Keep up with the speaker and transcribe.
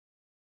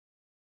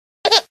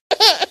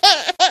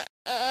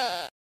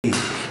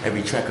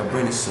Every track I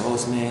bring the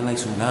sauce, man, like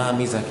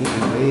tsunamis, I keep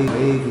it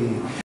wavy.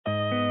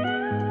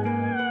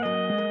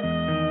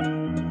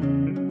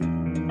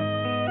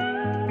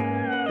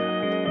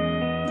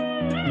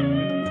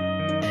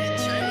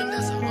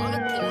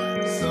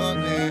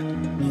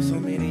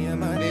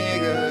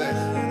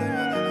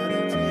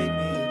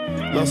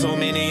 Lost so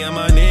many of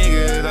my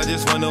niggas, I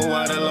just wonder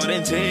why the Lord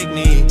didn't take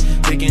me.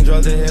 Taking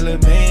drugs to heal the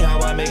pain, how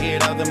I make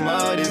it out the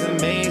mud is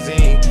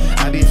amazing.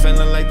 I be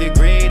feeling like the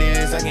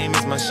greatest, I can't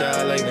miss my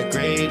shot like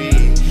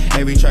McGrady.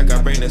 Every track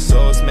I bring the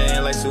sauce,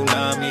 man, like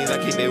tsunamis,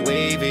 I keep it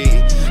wavy.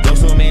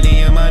 Lost so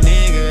many of my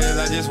niggas,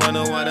 I just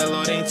wonder why the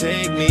Lord didn't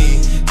take me.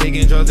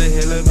 Taking drugs to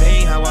heal the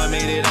pain, how I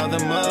made it out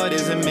the mud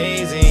is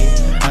amazing.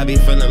 I be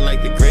feeling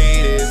like the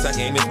greatest, I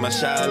can't miss my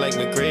shot like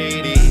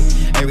McGrady.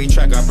 Every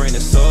track I bring the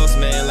sauce,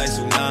 man, like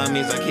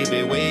tsunamis, I keep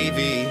it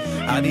wavy.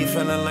 I be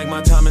feeling like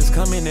my time is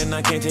coming and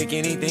I can't take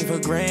anything for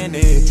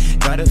granted.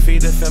 Gotta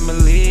feed the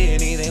family,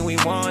 anything we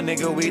want,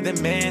 nigga, we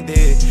demand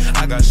it.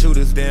 I got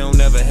shooters, they don't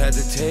never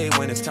hesitate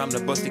when it's time to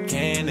bust a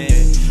cannon.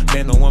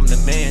 Bando, I'm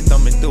the man,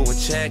 thumbing through a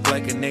check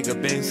like a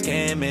nigga been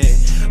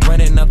scamming.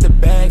 Running up the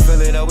bag,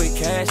 fill it up with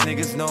cash,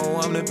 niggas know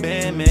I'm the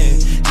band man.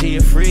 She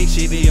a freak,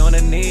 she be on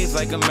her knees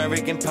like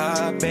American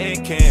Pie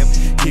band camp.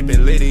 Keep it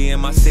litty in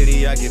my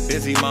city, I get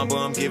busy, mamba,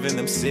 I'm giving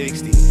them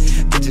 60.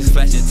 Bitches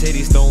flashing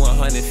titties, throwing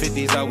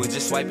 150s, I was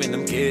just swiping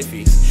them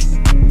giffies.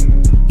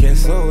 Can't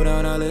slow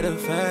down, I live a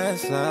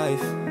fast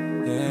life,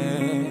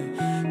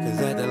 yeah. Cause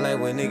at the light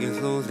when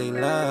niggas lose their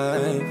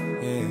life,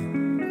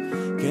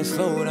 yeah. Can't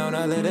slow down,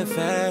 I live a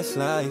fast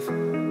life,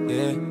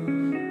 yeah.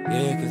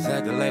 Yeah, cause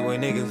at the light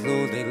when niggas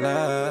lose their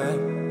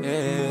life,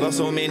 yeah. Lost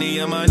so many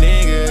of my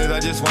niggas, I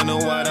just wonder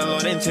why the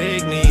Lord didn't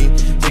take me.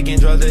 Taking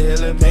drugs to heal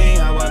the pain,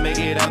 how I make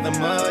it out the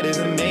mud is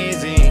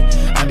amazing.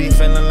 I be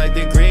feeling like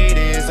the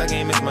greatest, I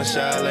can't miss my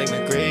shot like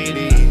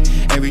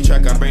McGrady. Every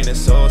track I bring the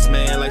sauce,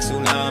 man, like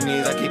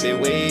tsunamis, I keep it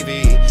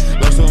wavy.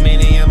 Lost so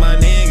many of my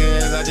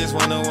niggas, I just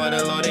wonder why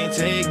the Lord ain't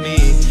take me.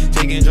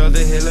 Taking drugs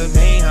to heal the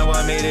pain, how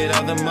I made it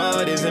out the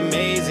mud is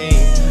amazing.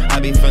 I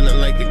be feeling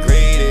like the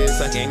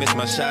greatest, I can't miss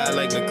my shot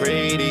like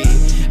McGrady.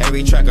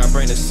 Every track I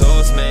bring the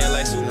sauce, man,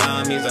 like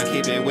tsunamis, I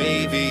keep it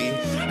wavy.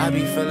 I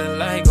be feeling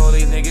like all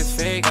these niggas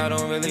fake, I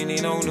don't really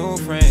need no new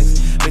friends.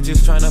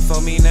 Bitches tryna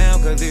fuck me now,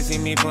 cause they see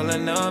me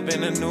pulling up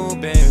in a new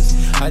Benz.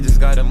 I just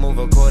gotta move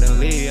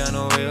accordingly, I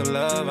know real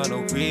love, I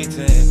know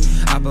pretend.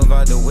 I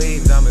provide the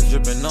waves, diamonds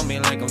dripping on me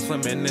like I'm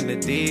swimming in the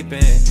deep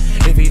end.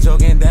 If he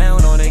talking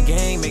down on the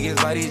game, make his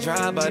body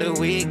dry by the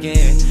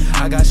weekend.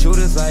 I got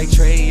shooters like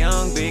Trey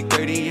Young, big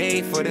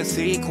 38 for the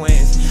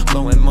sequence.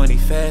 Blowing money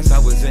fast, I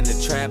was in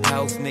the trap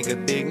house,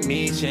 nigga, big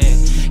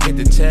meechin'. Get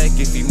the check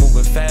if he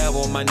moving foul,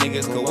 all my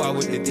niggas go out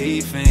with the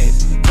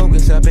defense.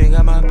 Focus up and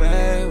got my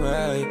bag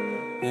right,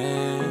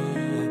 yeah.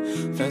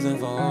 Flexing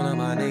for all of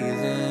my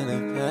niggas in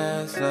the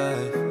past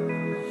life.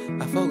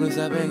 I focus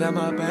up and got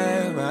my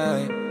bag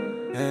right,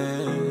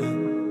 yeah.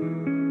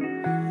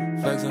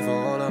 Flexing for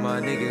all of my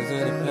niggas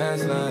in the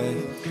past life.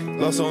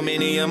 Lost so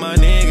many of my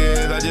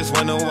niggas, I just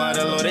wonder why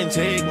the Lord didn't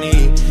take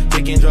me.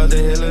 Taking drugs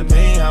to heal the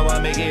pain, how I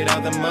make it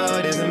out the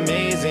mud is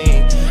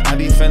amazing. I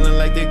be feeling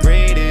like the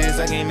greatest,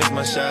 I can't miss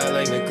my shot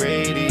like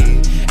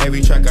McGrady.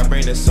 Every track I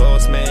bring the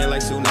sauce, man,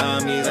 like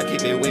tsunamis, I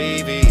keep it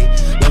wavy.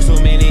 Lost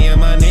so many of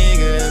my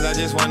niggas, I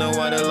just wonder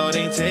why the Lord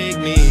ain't take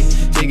me.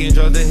 Taking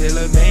drugs to heal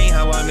the pain,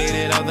 how I made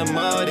it out the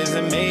mud is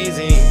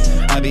amazing.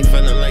 I be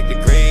feeling like the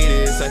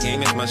greatest, I can't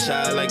miss my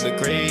shot like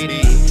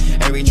McGrady.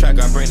 Every track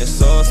I bring the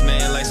sauce,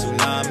 man, like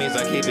tsunamis,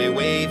 I keep it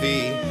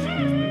wavy.